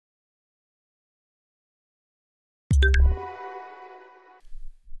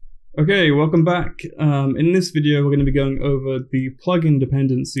Okay, welcome back. In this video, we're going to be going over the plugin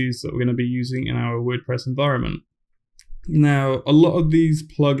dependencies that we're going to be using in our WordPress environment. Now, a lot of these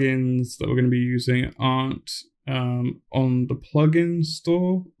plugins that we're going to be using aren't on the plugin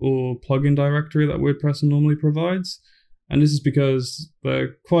store or plugin directory that WordPress normally provides. And this is because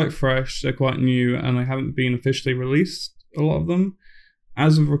they're quite fresh, they're quite new, and they haven't been officially released, a lot of them.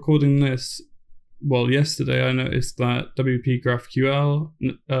 As of recording this, well, yesterday I noticed that WP GraphQL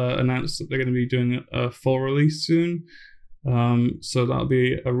announced that they're going to be doing a full release soon. So that'll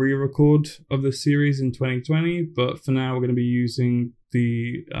be a re-record of the series in 2020. But for now, we're going to be using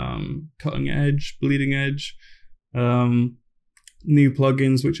the cutting edge, bleeding edge, new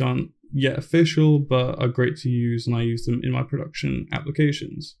plugins which aren't yet official but are great to use, and I use them in my production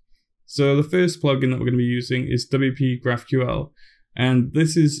applications. So the first plugin that we're going to be using is WP GraphQL, and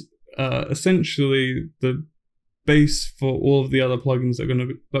this is essentially the base for all of the other plugins that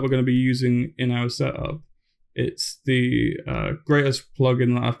we're going to be using in our setup. It's the greatest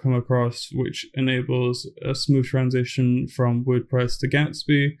plugin that I've come across, which enables a smooth transition from WordPress to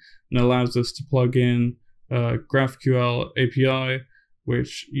Gatsby and allows us to plug in GraphQL API,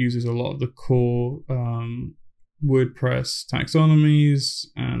 which uses a lot of the core WordPress taxonomies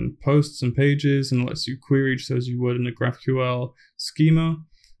and posts and pages and lets you query just as you would in a GraphQL schema.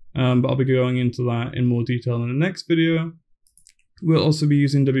 But I'll be going into that in more detail in the next video. We'll also be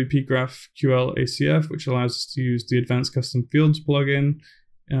using WP GraphQL ACF, which allows us to use the Advanced Custom Fields plugin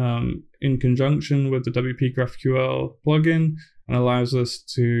in conjunction with the WP GraphQL plugin, and allows us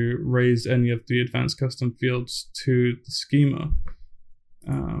to raise any of the advanced custom fields to the schema.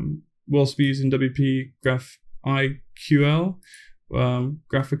 We'll also be using WP GraphQL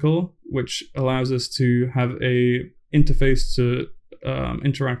Graphical, which allows us to have a interface to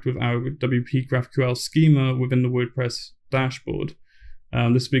interact with our WP GraphQL schema within the WordPress dashboard.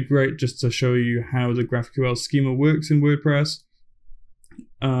 This would be great just to show you how the GraphQL schema works in WordPress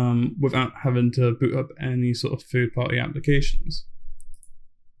without having to boot up any sort of third-party applications.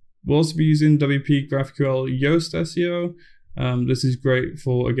 We'll also be using WP GraphQL Yoast SEO. This is great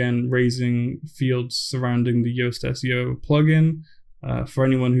for, again, raising fields surrounding the Yoast SEO plugin. For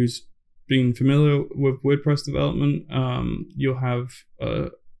anyone who's been familiar with WordPress development, you'll have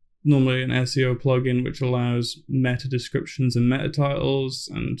normally an SEO plugin which allows meta descriptions and meta titles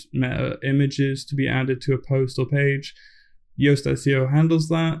and meta images to be added to a post or page. Yoast SEO handles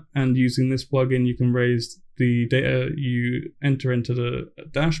that, and using this plugin you can raise the data you enter into the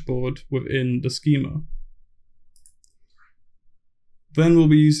dashboard within the schema. Then we'll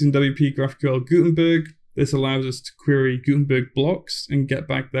be using WP GraphQL Gutenberg. This allows us to query Gutenberg blocks and get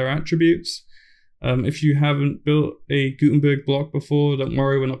back their attributes. If you haven't built a Gutenberg block before, don't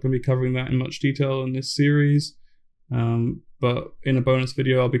worry, we're not going to be covering that in much detail in this series. But in a bonus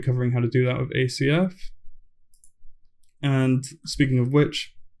video, I'll be covering how to do that with ACF. And speaking of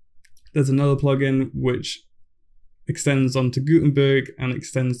which, there's another plugin which extends onto Gutenberg and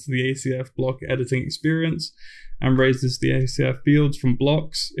extends to the ACF block editing experience and raises the ACF fields from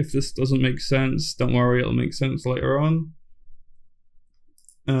blocks. If this doesn't make sense, don't worry, it'll make sense later on.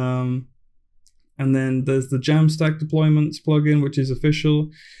 And then there's the Jamstack Deployments plugin, which is official.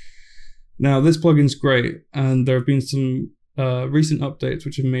 Now, this plugin's great, and there have been some recent updates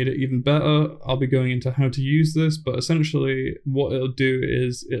which have made it even better. I'll be going into how to use this, but essentially what it'll do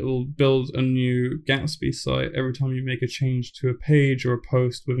is it'll build a new Gatsby site every time you make a change to a page or a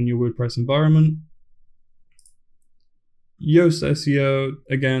post within your WordPress environment. Yoast SEO,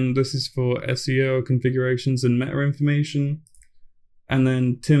 again, this is for SEO configurations and meta information. And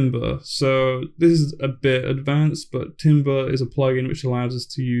then Timber. So this is a bit advanced, but Timber is a plugin which allows us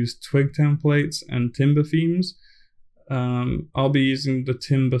to use Twig templates and Timber themes. I'll be using the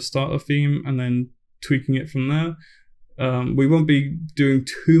Timber starter theme and then tweaking it from there. We won't be doing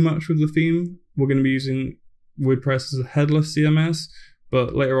too much with the theme. We're going to be using WordPress as a headless CMS,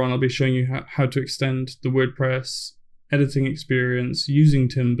 but later on I'll be showing you how to extend the WordPress editing experience using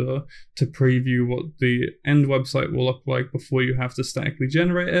Timber to preview what the end website will look like before you have to statically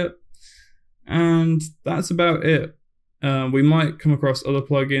generate it. And that's about it. We might come across other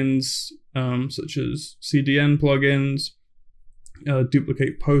plugins such as CDN plugins,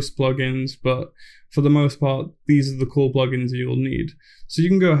 duplicate post plugins, but for the most part, these are the core plugins you'll need. So you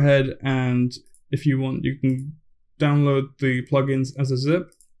can go ahead and, if you want, you can download the plugins as a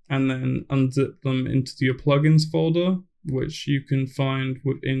zip and then unzip them into your plugins folder, which you can find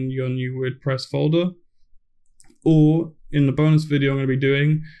within your new WordPress folder. Or in the bonus video I'm going to be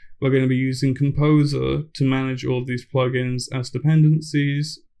doing, we're going to be using Composer to manage all of these plugins as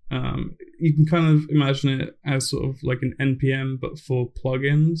dependencies you can kind of imagine it as sort of like an NPM, but for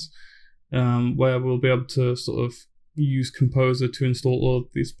plugins, where we'll be able to sort of use Composer to install all of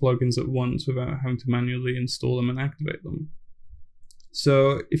these plugins at once without having to manually install them and activate them.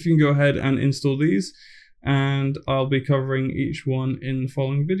 So if you can go ahead and install these, and I'll be covering each one in the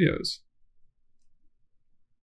following videos.